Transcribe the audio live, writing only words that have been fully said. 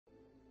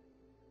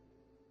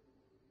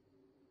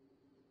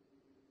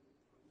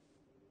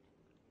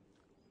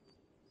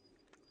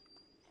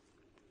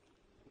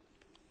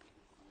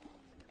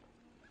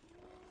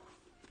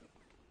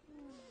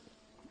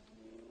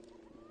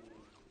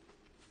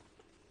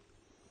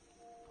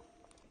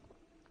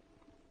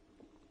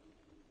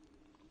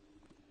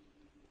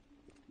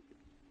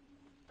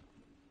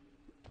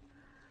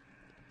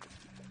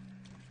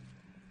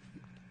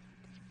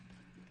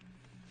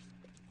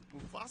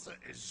Mufasa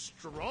is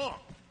strong.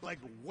 Like,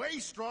 way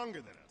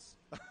stronger than us.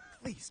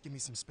 Please, give me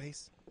some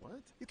space.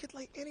 What? You could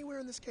lay anywhere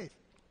in this cave.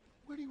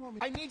 Where do you want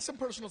me? I need some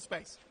personal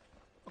space.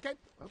 Okay?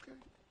 Okay.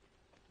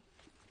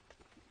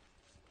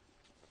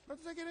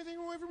 Not to take anything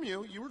away from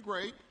you. You were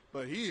great.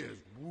 But he is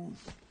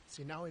woof.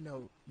 See, now I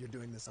know you're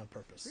doing this on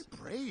purpose.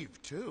 Very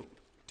brave, too.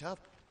 Tough,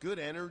 good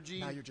energy.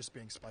 Now you're just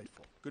being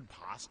spiteful. Good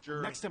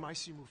posture. Next time I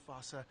see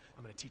Mufasa,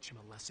 I'm gonna teach him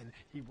a lesson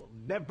he will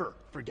never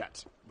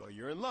forget. Well,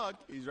 you're in luck.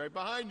 He's right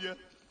behind you.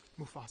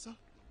 Mufasa?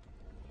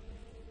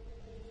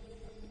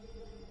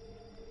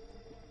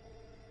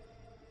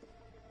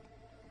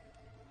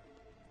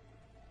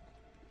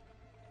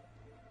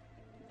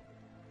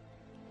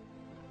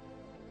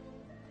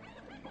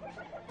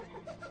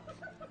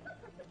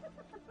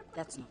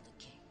 That's not the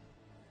king.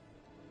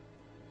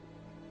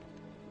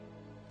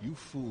 You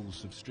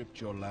fools have stripped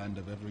your land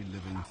of every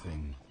living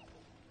thing.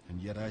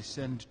 And yet I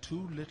send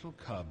 2 little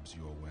cubs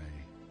your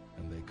way,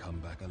 and they come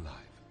back alive.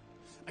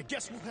 I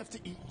guess we'll have to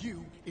eat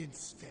you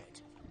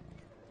instead.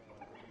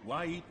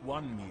 Why eat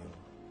one meal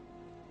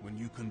when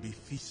you can be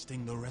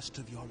feasting the rest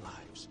of your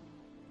lives?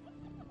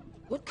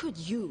 What could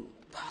you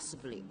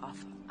possibly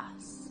offer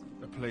us?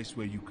 A place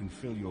where you can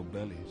fill your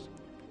bellies.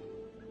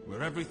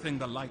 Where everything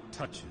the light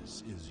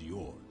touches is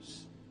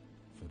yours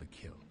for the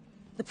kill.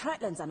 The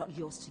Pride Lands are not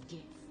yours to give.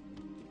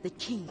 The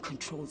king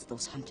controls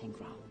those hunting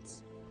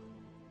grounds.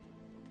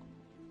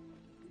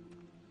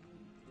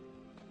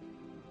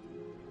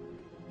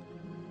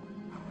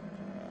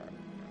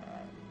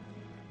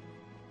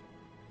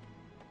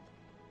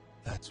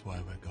 That's why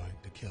we're going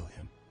to kill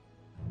him.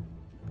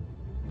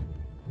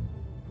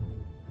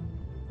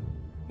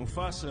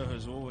 Mufasa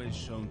has always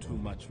shown too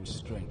much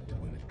restraint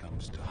when it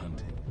comes to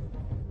hunting.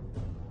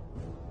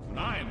 When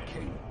I am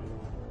king,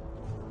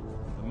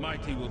 the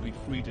mighty will be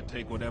free to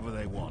take whatever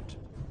they want,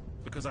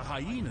 because a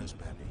hyena's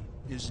belly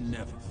is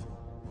never full.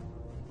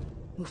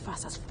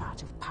 Mufasa's far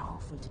too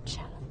powerful to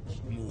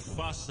challenge.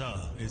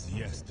 Mufasa is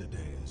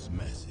yesterday's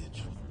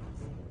message.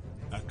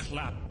 A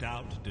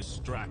clapped-out,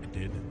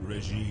 distracted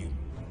regime,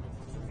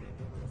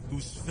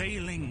 whose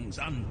failings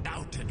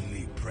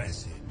undoubtedly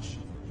presage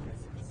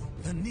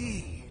the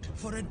need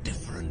for a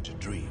different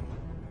dream.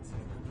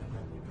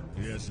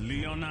 Yes,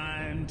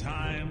 leonine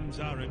times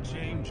are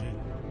a-changing,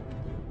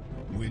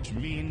 which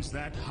means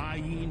that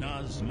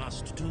hyenas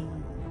must too.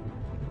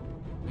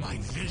 My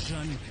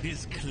vision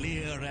is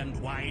clear and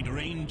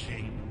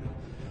wide-ranging,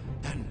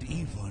 and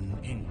even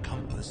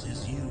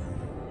encompasses you.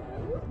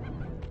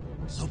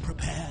 So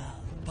prepare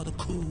for the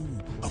coup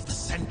of the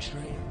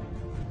century.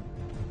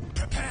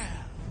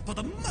 Prepare for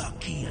the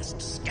murkiest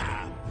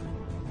scam.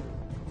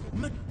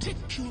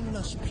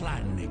 Meticulous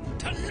planning,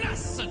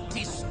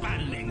 tenacity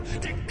spanning,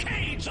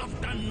 decades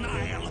of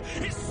denial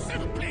is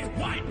simply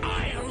why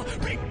I'll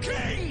be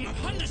king.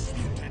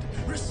 Undisputed,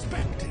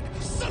 respected,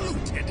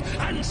 saluted,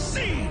 and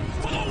seen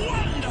for the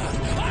wonder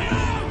I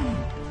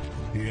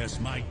am. Yes,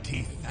 my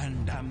teeth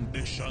and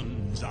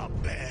ambitions are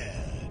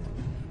bared.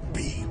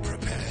 Be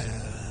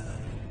prepared.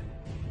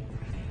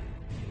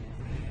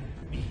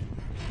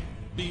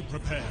 Be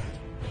prepared.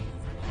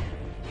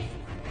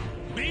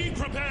 Be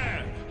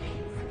prepared.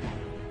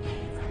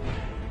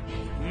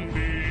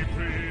 Be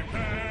prepared.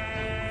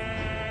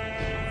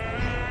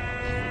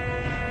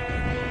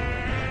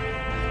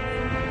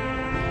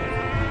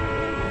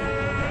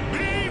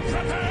 Be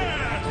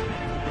prepared.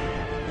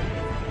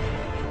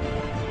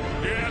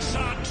 Yes,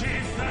 our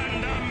teeth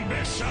and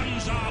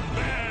ambitions are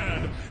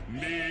bared.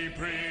 Be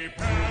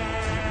prepared.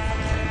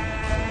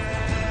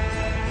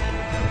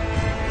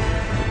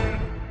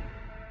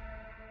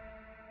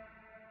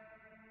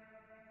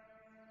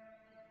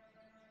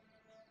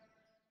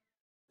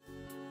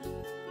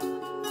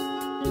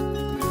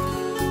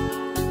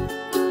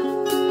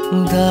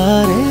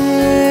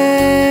 Dare